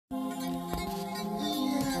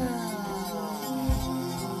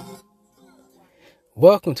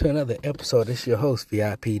Welcome to another episode. This is your host,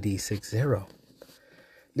 VIPD60.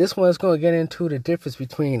 This one's going to get into the difference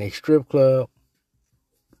between a strip club,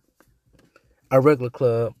 a regular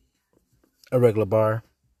bar,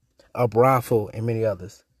 a brothel, and many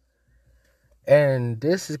others. And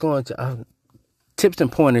this is going to tips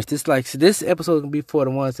and pointers. This episode is going to be for the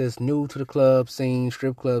ones that's new to the club scene,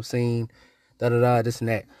 strip club scene, this and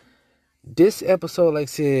that. This episode, like I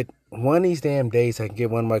said, one of these damn days I can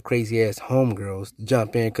get one of my crazy ass homegirls to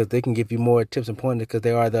jump in because they can give you more tips and pointers because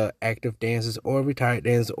they are the active dancers or retired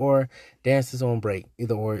dancers or dancers on break.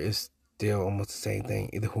 Either or is still almost the same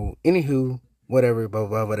thing. Anywho, whatever, blah,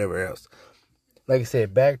 blah, whatever else. Like I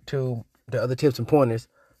said, back to the other tips and pointers.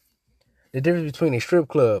 The difference between a strip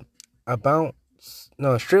club,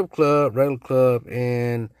 strip club, regular club,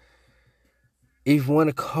 and if you want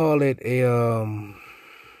to call it a,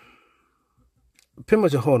 pretty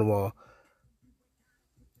much a hole in the wall.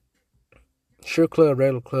 Strip club,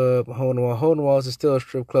 regular club, hole in the wall. Hole in the walls is still a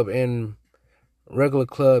strip club and regular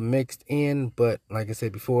club mixed in. But like I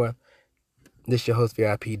said before, this is your host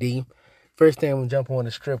VIPD. First thing we jump on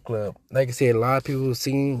the strip club. Like I said, a lot of people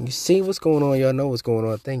see what's going on. Y'all know what's going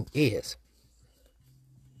on. The thing is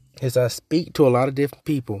I speak to a lot of different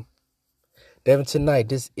people. Devin, tonight,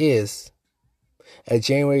 this is at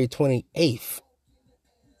January 28th.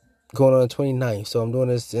 Going on the 29th. So I'm doing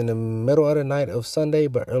this in the middle of the night of Sunday,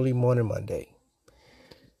 but early morning Monday.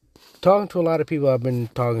 Talking to a lot of people I've been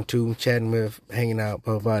talking to, chatting with, hanging out,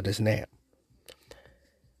 blah, blah, this and that.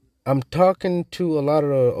 I'm talking to a lot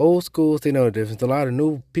of the old schools, they know the difference. A lot of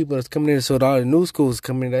new people that's coming in, so a lot of new schools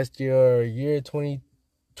coming in. That's your year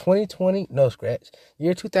 2020, no scratch.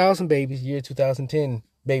 Year 2000 babies, year 2010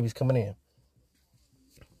 babies coming in.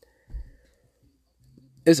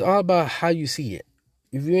 It's all about how you see it.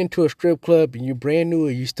 If you're into a strip club and you're brand new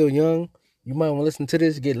or you're still young, you might want to listen to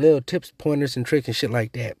this, get little tips, pointers, and tricks and shit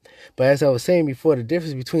like that. But as I was saying before, the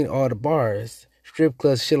difference between all the bars, strip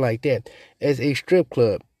clubs, shit like that, as a strip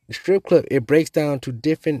club, the strip club, it breaks down to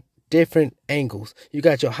different angles. You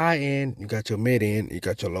got your high end, you got your mid end, you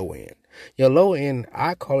got your low end. Your low end,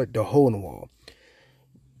 I call it the hole in the wall.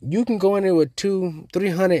 You can go in there with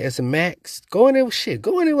 $200-$300 as a max. Go in there with shit.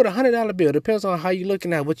 Go in there with $100 bill. Depends on how you're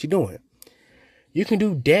looking at what you're doing. You can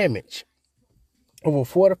do damage over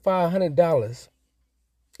 $400 to $500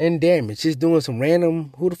 in damage. Just doing some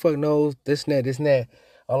random, who the fuck knows, this and that. As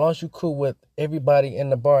long as you cool with everybody in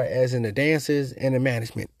the bar, as in the dancers and the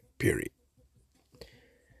management, period.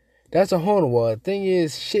 That's a hole in the wall. The thing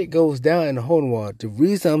is, shit goes down in the hole in the wall. The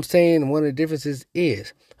reason I'm saying one of the differences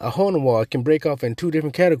is a hole in the wall can break off in two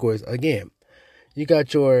different categories. Again, you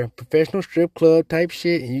got your professional strip club type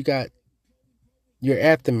shit, and you got your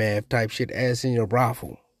aftermath type shit, as in your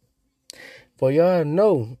brothel. For y'all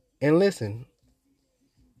know and listen,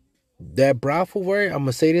 that brothel word, I'm going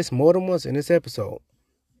to say this more than once in this episode.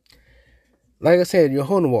 Like I said, your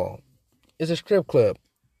hole in the wall is a strip club.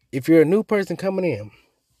 If you're a new person coming in,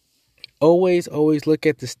 always look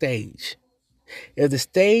at the stage. If the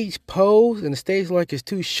stage pose and the stage like is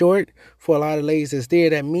too short for a lot of ladies that's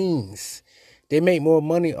there, that means they make more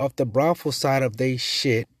money off the brothel side of they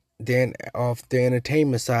shit than off the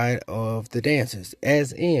entertainment side of the dancers.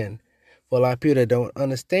 As in, for a lot of people that don't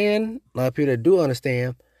understand, a lot of people that do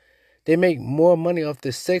understand, they make more money off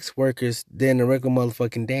the sex workers than the regular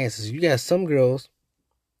motherfucking dancers. You got some girls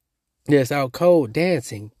that's out cold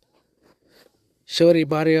dancing, show their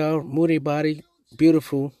body out, move their body,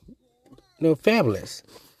 beautiful, fabulous.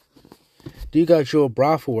 You got your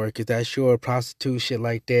brothel workers, that's your prostitute, shit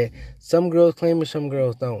like that. Some girls claim it, some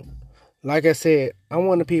girls don't. Like I said, I'm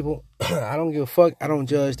one of the people, I don't give a fuck, I don't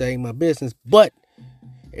judge, that ain't my business. But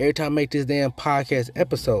every time I make this damn podcast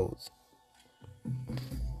episodes,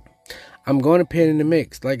 I'm going to put it in the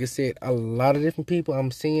mix. Like I said, a lot of different people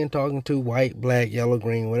I'm seeing, talking to, white, black, yellow,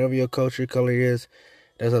 green, whatever your culture, color is,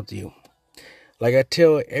 that's up to you. Like I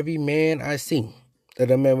tell every man I see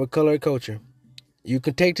that I'm a man with color and culture, you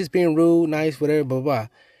can take this being rude, nice, whatever, blah, blah.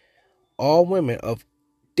 All women of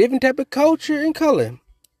different type of culture and color,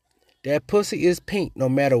 that pussy is pink no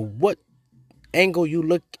matter what angle you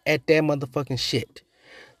look at that motherfucking shit.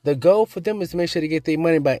 The goal for them is to make sure they get their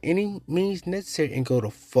money by any means necessary and go the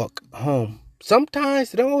fuck home. Sometimes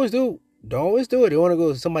they don't always do it. They want to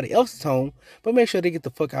go to somebody else's home, but make sure they get the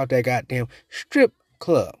fuck out that goddamn strip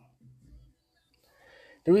club.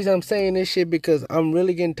 The reason I'm saying this shit because I'm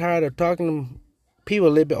really getting tired of talking to people a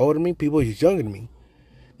little bit older than me, people who's younger than me.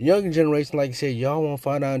 The younger generation, like I said, y'all won't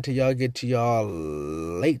find out until y'all get to y'all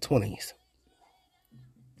late 20s.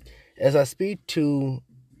 As I speak to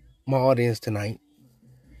my audience tonight,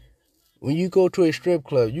 when you go to a strip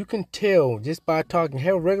club, you can tell just by talking,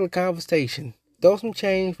 have a regular conversation. throw some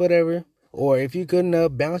change, whatever. Or if you're good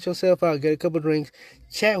enough, balance yourself out, get a couple drinks,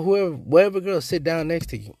 chat whatever girl sit down next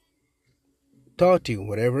to you, talk to you,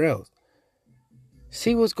 whatever else.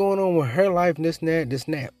 See what's going on with her life, this and that, this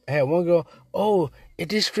and that. I had one girl, oh, at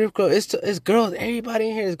this strip club, it's girls, everybody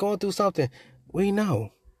in here is going through something. We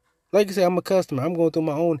know. Like I said, I'm a customer. I'm going through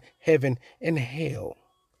my own heaven and hell.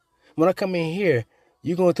 When I come in here,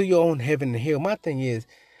 you're going through your own heaven and hell. My thing is,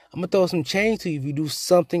 I'm going to throw some change to you if you do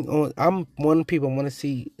something on... I'm one of the people I want to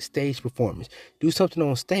see stage performance. Do something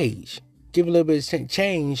on stage. Give a little bit of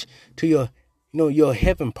change to your, your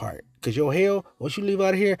heaven part. Because your hell, once you leave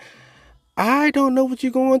out of here, I don't know what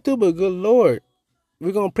you're going through, but good Lord,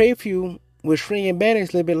 we're going to pray for you with string and bandage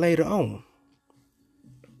a little bit later on.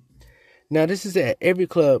 Now, this is at every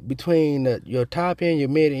club between your top end, your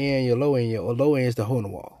mid end, your low end. Your low end is the hole in the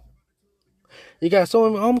wall. You got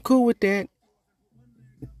someone, I'm cool with that.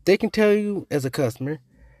 They can tell you as a customer,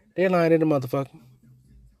 they're lying to the motherfucker.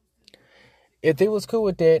 If they was cool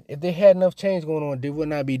with that, if they had enough change going on, they would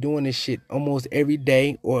not be doing this shit almost every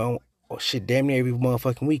day or shit damn near every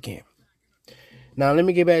motherfucking weekend. Now, let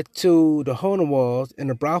me get back to the hole in the walls and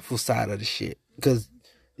the brothel side of the shit. Because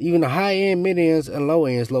even the high end, mid ends, and low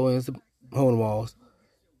ends, hole in the walls.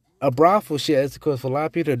 A brothel shit, that's because for a lot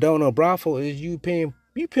of people that don't know, brothel is you pretty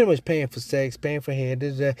much paying for sex, paying for head,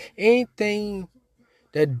 anything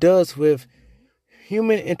that does with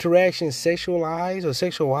human interaction, sexualized or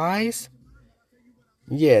sexualized.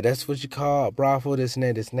 Yeah, that's what you call brothel, this and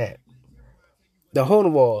that, this and that. The hole in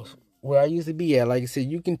the walls, where I used to be at, like I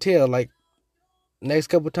said, you can tell, like, next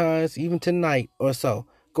couple times, even tonight or so,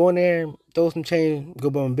 go in there, throw some change, go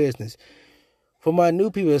about my business. For my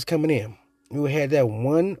new people that's coming in, we would have that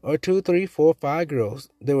 1 or 2, 3, 4, 5 girls.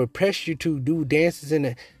 They would pressure you to do dances in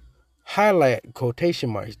the highlight quotation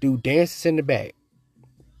marks, do dances in the back.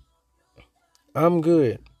 I'm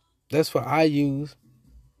good. That's what I use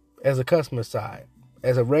as a customer side.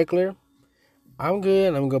 As a regular, I'm good.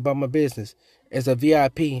 I'm going to go about my business. As a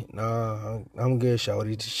VIP, nah, I'm good,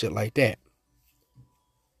 shawty. Shit like that.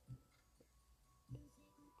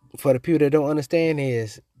 For the people that don't understand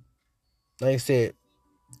is, like I said,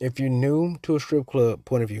 if you're new to a strip club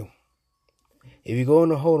point of view, if you go in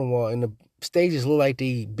the hole in the wall and the stages look like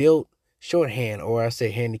they built shorthand, or I say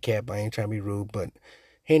handicap, I ain't trying to be rude, but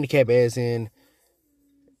handicap as in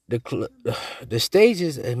the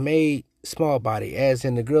stages are made small body, as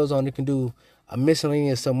in the girls only can do a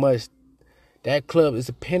miscellaneous so much. That club is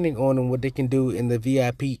depending on what they can do in the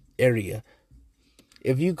VIP area.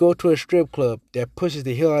 If you go to a strip club that pushes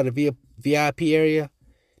the hell out of the VIP area,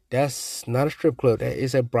 that's not a strip club. That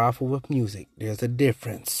is a brothel with music. There's a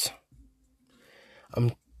difference.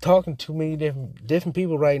 I'm talking to many different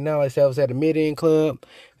people right now. Like I said, I was at a mid-end club,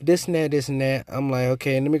 this and that. I'm like,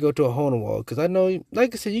 okay, let me go to a hole in the wall. Because I know,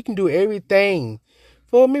 like I said, you can do everything.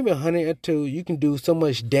 For maybe $100 or $2, you can do so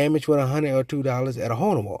much damage with $100 or $2 at a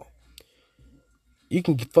hole in the wall. You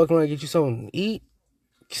can fuck around and get you something to eat,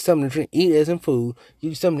 get something to drink, eat as in food. Get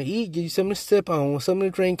you something to eat, get you something to sip on, something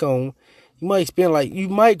to drink on. You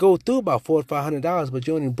might go through about $400 or $500, but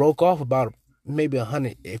you only broke off about maybe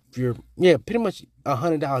 $100 if you're, pretty much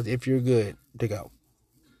 $100 if you're good to go.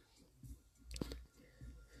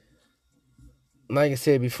 Like I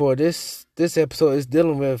said before, this episode is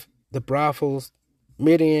dealing with the brothels,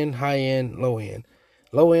 mid-end, high-end, low-end.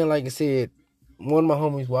 Low-end, like I said, one of my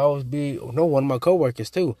homies will always be, one of my coworkers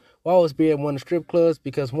too, will always be at one of the strip clubs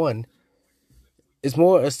because one, it's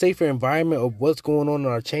more a safer environment of what's going on in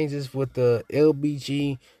our changes with the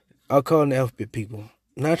LBG, I'll call them the alphabet people.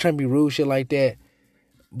 Not trying to be rude, shit like that,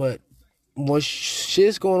 but when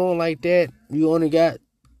shit's going on like that, you only got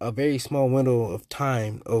a very small window of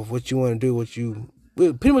time of what you want to do,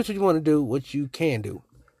 pretty much what you want to do, what you can do.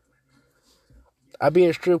 I be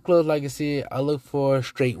at strip clubs, like I said, I look for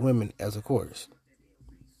straight women as a course.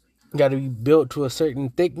 Got to be built to a certain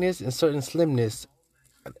thickness and certain slimness,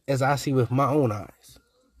 as I see with my own eyes.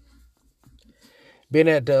 Been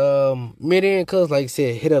at the mid-end clubs, like I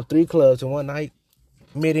said, hit up 3 clubs in one night.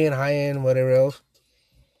 Mid-end, high-end, whatever else.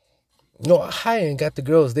 No, high-end got the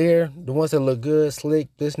girls there. The ones that look good, slick,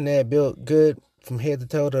 this and that, built good from head to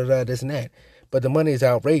toe, this and that. But the money is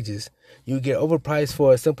outrageous. You get overpriced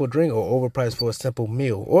for a simple drink or overpriced for a simple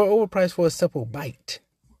meal or overpriced for a simple bite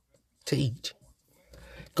to eat.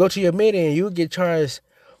 Go to your mid-end, you get charged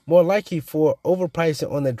more likely for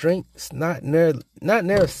overpricing on the drinks, pretty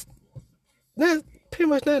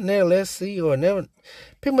much not near less see or never,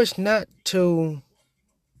 pretty much not to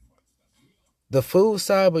the food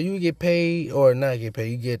side, but you get paid or not get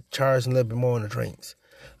paid. You get charged a little bit more on the drinks.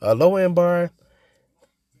 A low-end bar,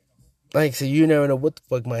 like I said, you never know what the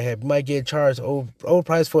fuck might happen. You might get charged old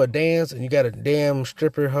price for a dance, and you got a damn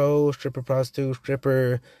stripper hoe, stripper prostitute,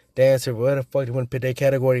 stripper dancer, whatever the fuck they want to put their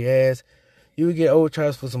category as. You would get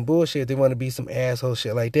overcharged for some bullshit. They want to be some asshole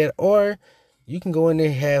shit like that. Or you can go in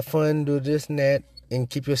there, have fun, do this and that, and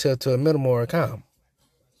keep yourself to a minimal or calm.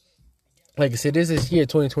 Like I said, this is year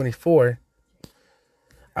 2024.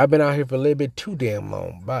 I've been out here for a little bit too damn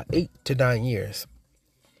long, about 8 to 9 years.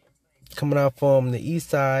 Coming out from the east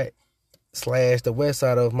side / the west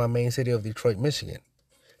side of my main city of Detroit, Michigan.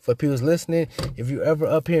 For people listening, if you ever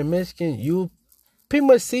up here in Michigan, you pretty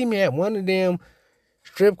much see me at one of them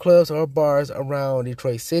strip clubs or bars around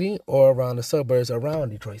Detroit City or around the suburbs around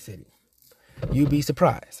Detroit City. You'd be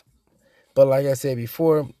surprised. But like I said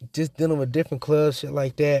before, just dealing with different clubs, shit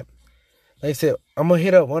like that. Like I said, I'm going to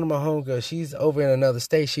hit up one of my homegirls. She's over in another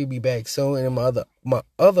state. She'll be back soon. And my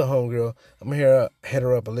other homegirl, I'm going to hit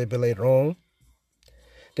her up a little bit later on.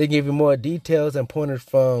 They give you more details and pointers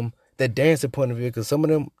from the dancer point of view. Because some of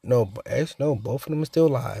them, both of them are still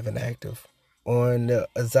live and active on the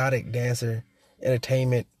exotic dancer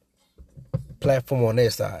entertainment platform on their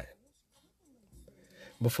side.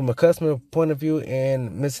 But from a customer point of view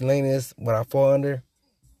and miscellaneous, what I fall under,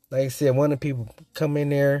 like I said, one of the people come in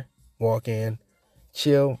there, walk in,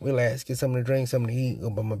 chill, relax, get something to drink, something to eat, go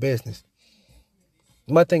about my business.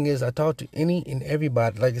 My thing is, I talk to any and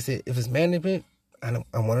everybody. Like I said, if it's management, I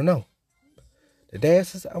want to know. The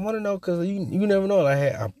dancers, I want to know because you never know.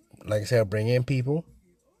 Like I said, I bring in people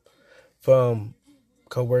from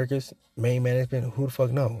co-workers, main management, who the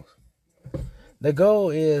fuck knows. The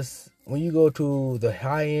goal is when you go to the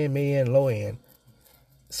high end, mid end, low end,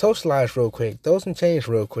 socialize real quick, throw some change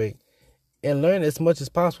real quick, and learn as much as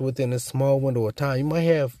possible within a small window of time. You might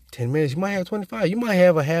have 10 minutes, you might have 25, you might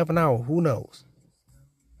have a half an hour, who knows.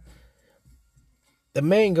 The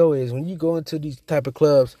main goal is when you go into these type of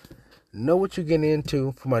clubs, know what you're getting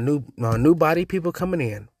into. For my new body people coming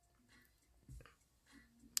in,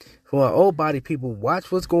 for my old body people,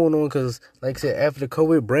 watch what's going on, because like I said, after the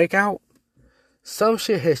COVID breakout, some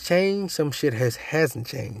shit has changed, some shit hasn't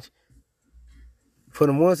changed. For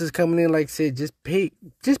the ones that's coming in, like I said, just pay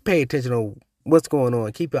attention to what's going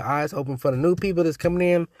on. Keep your eyes open for the new people that's coming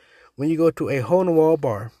in. When you go to a hole-in-the-wall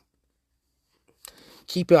bar,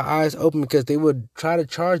 keep your eyes open, because they would try to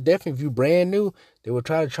charge, definitely if you brand new, they would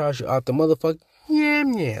try to charge you out the motherfucking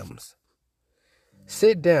yams.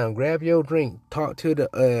 Sit down, grab your drink, talk to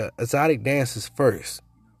the exotic dancers first.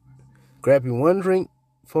 Grab you one drink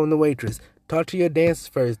from the waitress. Talk to your dancers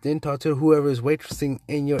first, then talk to whoever is waitressing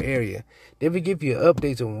in your area. They will give you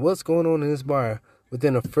updates on what's going on in this bar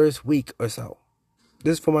within the first week or so.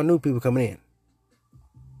 This is for my new people coming in.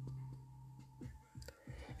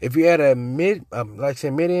 If you're at a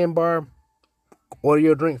mid-end bar, order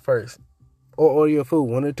your drink first. Or order your food,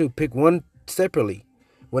 one or two. Pick one separately.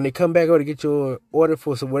 When they come back over to get your order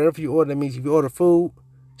for, so whatever you order, that means if you order food,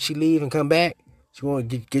 she leave and come back, she want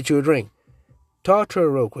to get you a drink. Talk to her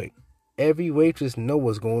real quick. Every waitress know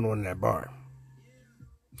what's going on in that bar.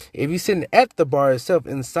 If you're sitting at the bar itself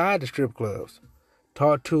inside the strip clubs,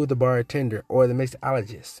 talk to the bartender or the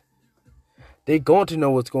mixologist. They're going to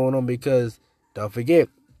know what's going on, because don't forget,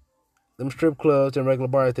 them strip clubs and regular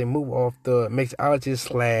bars, they move off the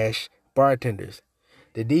mixologists / bartenders.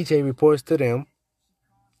 The DJ reports to them.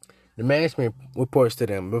 The management reports to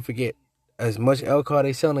them. Don't forget, as much alcohol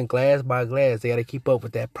they selling glass by glass, they got to keep up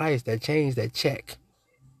with that price, that change, that check.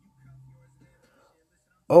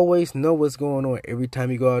 Always know what's going on every time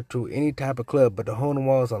you go out to any type of club, but the hole in the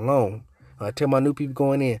walls alone. I tell my new people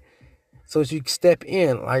going in, so as you step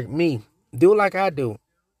in like me, do like I do.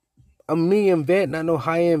 I'm a medium vet, not no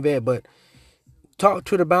high-end vet, but talk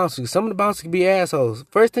to the bouncers. Some of the bouncers can be assholes.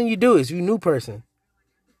 First thing you do is, you new person,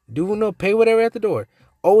 pay whatever at the door.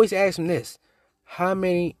 Always ask them this: how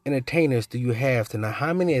many entertainers do you have tonight?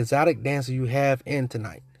 How many exotic dancers you have in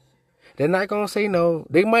tonight? They're not going to say no.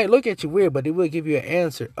 They might look at you weird, but they will give you an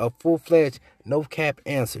answer, a full-fledged, no-cap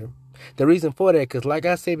answer. The reason for that, because like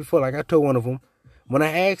I said before, like I told one of them, when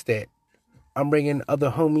I asked that, I'm bringing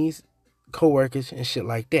other homies, co-workers, and shit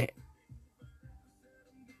like that.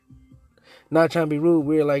 Not trying to be rude,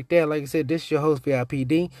 weird like that. Like I said, this is your host,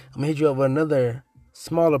 VIPD. I'm going to hit you up with another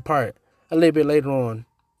smaller part a little bit later on.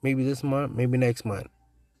 Maybe this month, maybe next month.